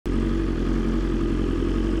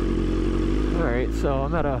So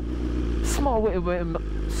I'm at a small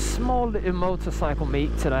little motorcycle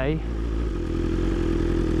meet today.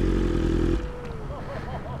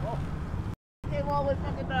 Came all the way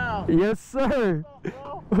fucking down. Yes, sir.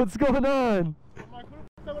 What's going on? I'm like,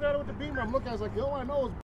 who's coming down with the beamer? I'm looking, I was like, yo, I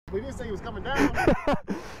know. We didn't say he was coming down.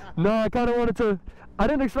 No, I kind of wanted to. I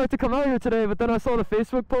didn't expect to come out here today, but then I saw the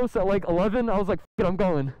Facebook post at like 11. I was like, F it, I'm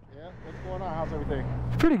going. Yeah, what's going on? How's everything?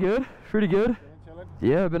 Pretty good, pretty good. Chilling?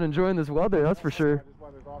 Yeah, I've been enjoying this weather, that's for sure. This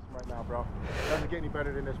weather's awesome right now, bro. It doesn't get any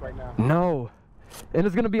better than this right now. No. And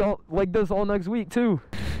it's going to be all like this all next week, too.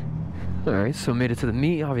 Alright, so made it to the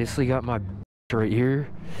meet. Obviously got my right here.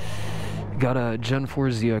 Got a Gen 4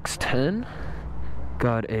 ZX10.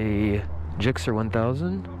 Got a Gixxer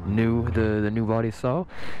 1000, the new body style.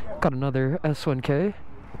 Got another S1K.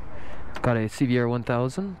 Got a CBR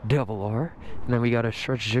 1000, double R. And then we got a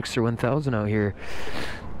Stretch Gixxer 1000 out here.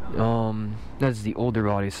 That's the older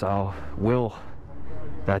body style. Will,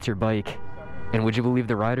 that's your bike. And would you believe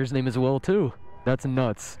the rider's name is Will too? That's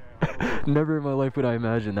nuts. Never in my life would I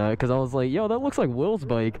imagine that, because I was like, yo, that looks like Will's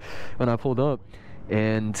bike when I pulled up.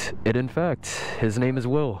 And it, in fact, his name is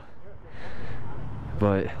Will.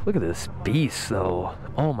 But look at this beast though.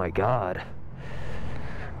 Oh my god.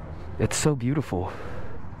 It's so beautiful.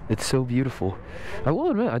 It's so beautiful. I will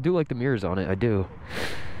admit, I do like the mirrors on it, I do.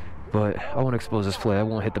 But I won't expose display, I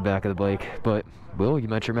won't hit the back of the bike. But, Will, you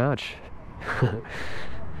met your match.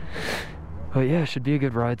 But yeah, should be a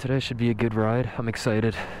good ride today, should be a good ride. I'm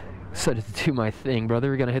excited. Excited to do my thing, brother.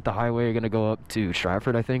 We're gonna hit the highway, we're gonna go up to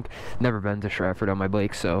Stratford, I think. Never been to Stratford on my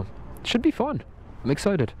bike, so it should be fun. I'm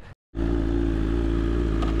excited.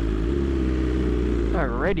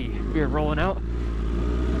 Alrighty, we are rolling out.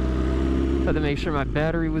 Had to make sure my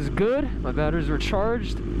battery was good. My batteries were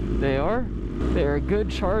charged. They are. They are good,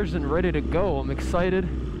 charged, and ready to go. I'm excited.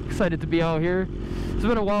 Excited to be out here. It's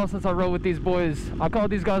been a while since I rode with these boys. I call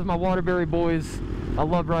these guys my Waterbury boys. I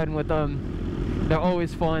love riding with them. They're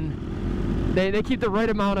always fun. They keep the right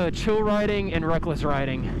amount of chill riding and reckless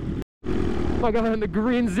riding. My guy in the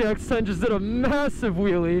green ZX10 just did a massive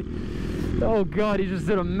wheelie. Oh god, he just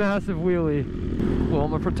did a massive wheelie. Well,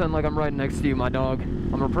 I'm gonna pretend like I'm riding next to you, my dog.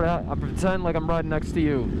 I'm gonna pretend like I'm riding next to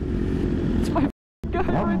you. It's my guy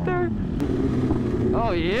right there.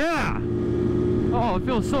 Oh yeah! Oh, it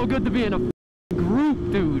feels so good to be in a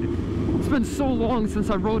group, dude. It's been so long since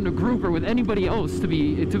I rode in a group or with anybody else, to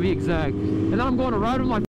be exact. And then I'm going to ride with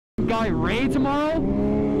my guy Ray tomorrow.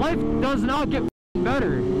 Life does not get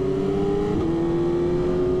better.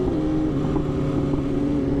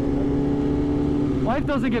 Life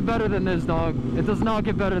doesn't get better than this, dog. It does not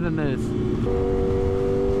get better than this.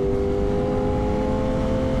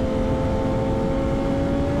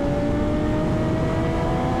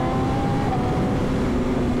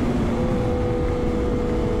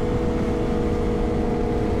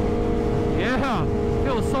 Yeah,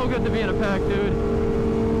 feels so good to be in a pack, dude.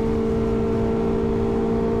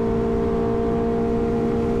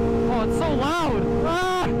 Oh, it's so loud.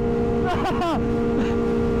 Ah!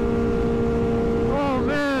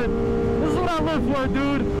 For,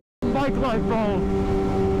 dude, bike life, bro.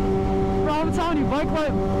 Bro, I'm telling you,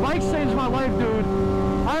 bikes changed my life, dude.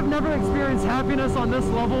 I've never experienced happiness on this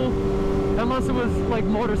level unless it was like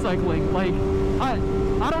motorcycling. Like,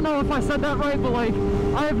 I don't know if I said that right, but like,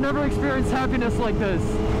 I have never experienced happiness like this.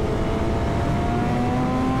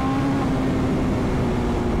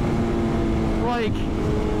 Like,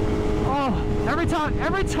 oh, every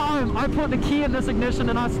time I put the key in this ignition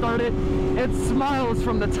and I start it, it smiles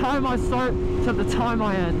from the time I start to the time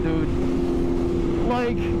I end, dude.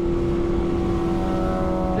 Like,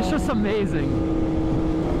 it's just amazing.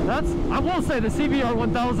 I will say the CBR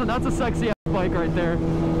 1000, that's a sexy ass bike right there.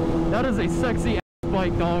 That is a sexy ass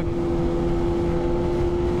bike, dog.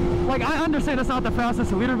 Like, I understand it's not the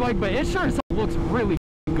fastest liter bike, but it sure as hell looks really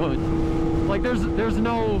good. Like, there's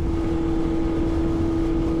no...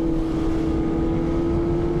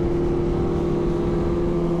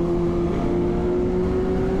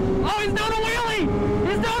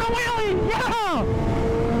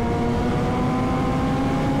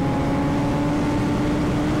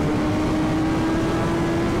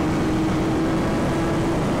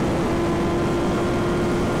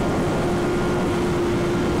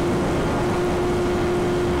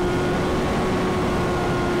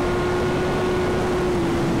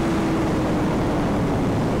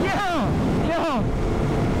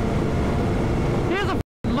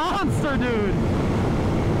 monster, dude.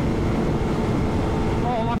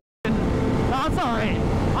 Oh, my that's alright.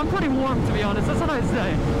 I'm pretty warm, to be honest. It's a nice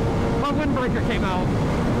day. My windbreaker came out.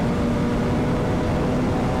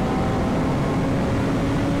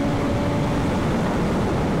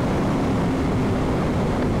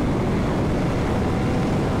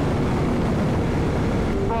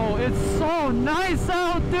 nice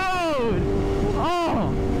out, dude.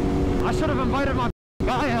 Oh, I should have invited my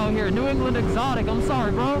guy out here, New England Exotic. I'm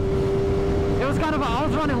sorry, bro. It was kind of I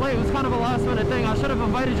was running late. It was kind of a last minute thing. I should have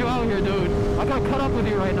invited you out here, dude. I gotta cut up with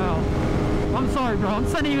you right now. I'm sorry, bro. I'm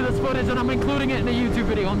sending you this footage and I'm including it in the YouTube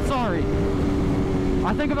video. I'm sorry.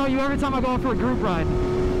 I think about you every time I go out for a group ride.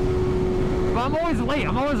 But I'm always late.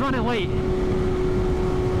 I'm always running late.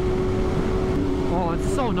 Oh,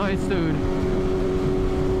 it's so nice, dude.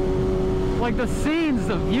 Like the scenes,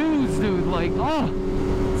 the views, dude. Like, oh,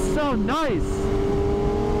 it's so nice.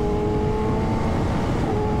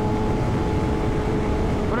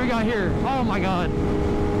 What do we got here? Oh my god.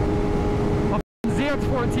 A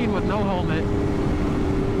ZX14 with no helmet.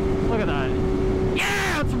 Look at that.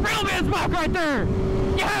 Yeah, it's real man's back right there.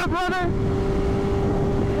 Yeah, brother.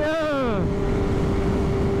 Yeah.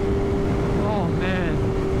 Oh man.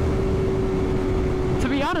 To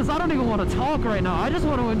be honest, I don't even want to talk right now. I just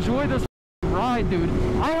want to enjoy this ride, dude.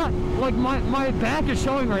 Like my back is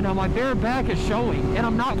showing right now. My bare back is showing, and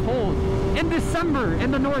I'm not cold. In December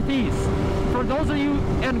in the Northeast. For those of you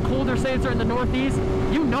in colder states or in the Northeast,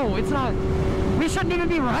 you know it's not. We shouldn't even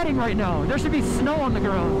be riding right now. There should be snow on the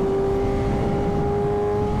ground.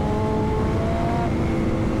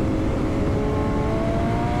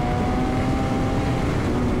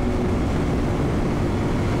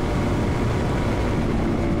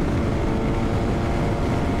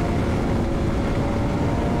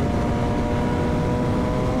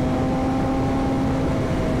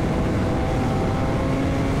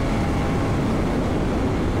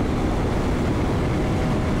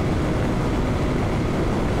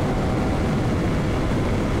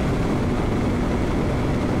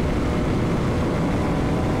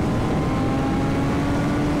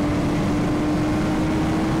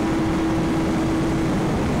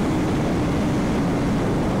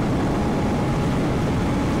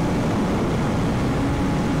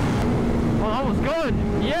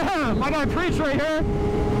 Yeah, my guy Preach right here.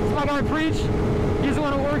 It's my guy Preach. He's the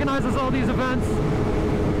one who organizes all these events.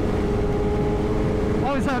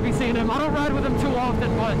 Always happy seeing him. I don't ride with him too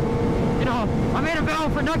often, but you know, I made a vow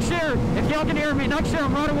for next year. If y'all can hear me, next year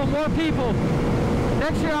I'm riding with more people.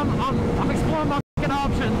 Next year I'm exploring my fucking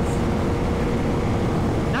options.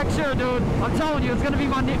 Next year, dude, I'm telling you, it's gonna be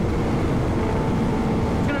my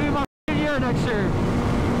year next year.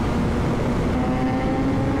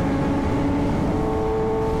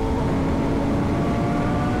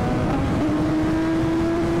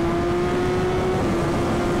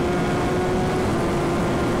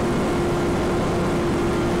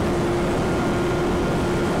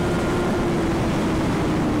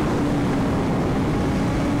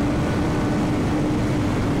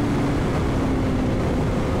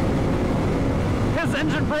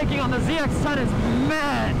 Engine braking on the ZX10 is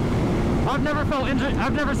mad. I've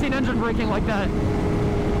never seen engine braking like that.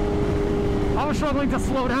 I was struggling to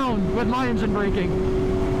slow down with my engine braking.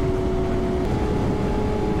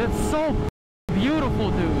 It's so beautiful,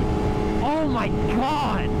 dude. Oh my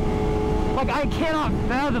god. Like, I cannot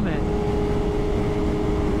fathom it.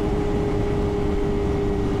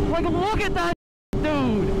 Like, look at that,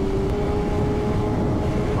 dude.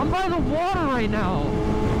 I'm by the water right now.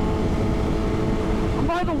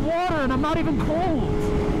 By the water and I'm not even cold.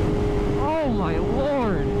 Oh my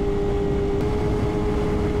lord.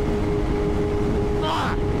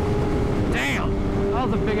 Ah, damn. That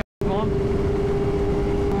was a big ass bump.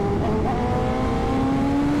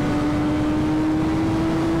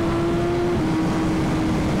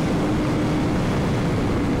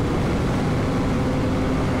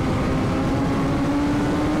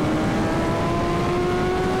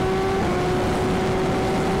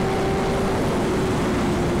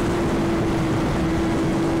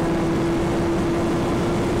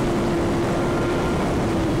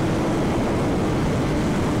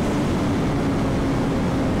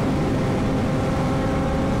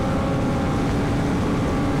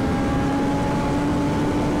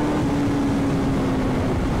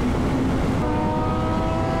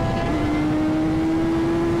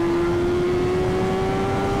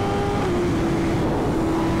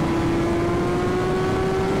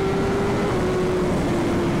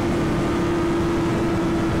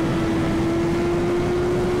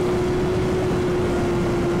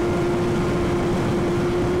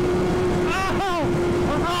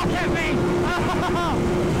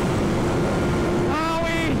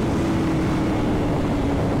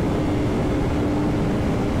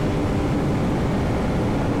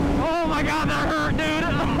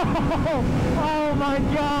 Oh my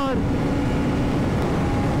god!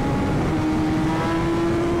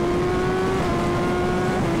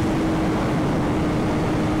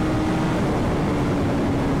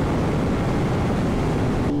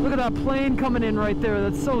 that plane coming in right there.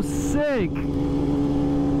 That's so sick.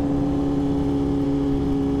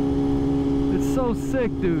 It's so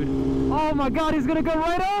sick, dude. Oh my god, he's gonna go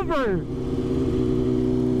right over.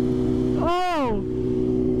 Oh,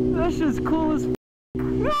 that's just cool as f.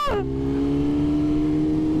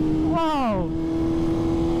 Wow.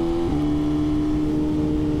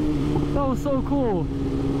 That was so cool.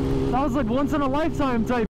 That was like once in a lifetime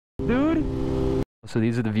type, dude. So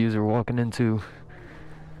these are the views we're walking into.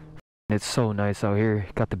 It's so nice out here.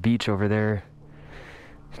 Got the beach over there.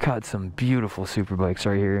 Got some beautiful superbikes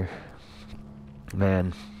right here.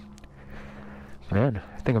 Man,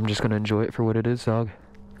 I think I'm just gonna enjoy it for what it is, dog.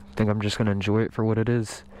 I think I'm just gonna enjoy it for what it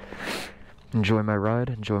is. Enjoy my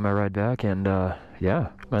ride back, and yeah,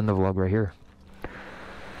 end the vlog right here.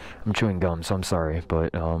 I'm chewing gum, so I'm sorry,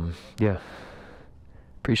 but yeah.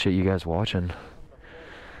 Appreciate you guys watching.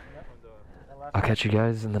 I'll catch you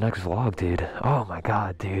guys in the next vlog, dude. Oh my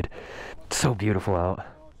god, dude. It's so beautiful out.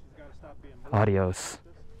 Adios.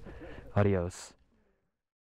 Adios.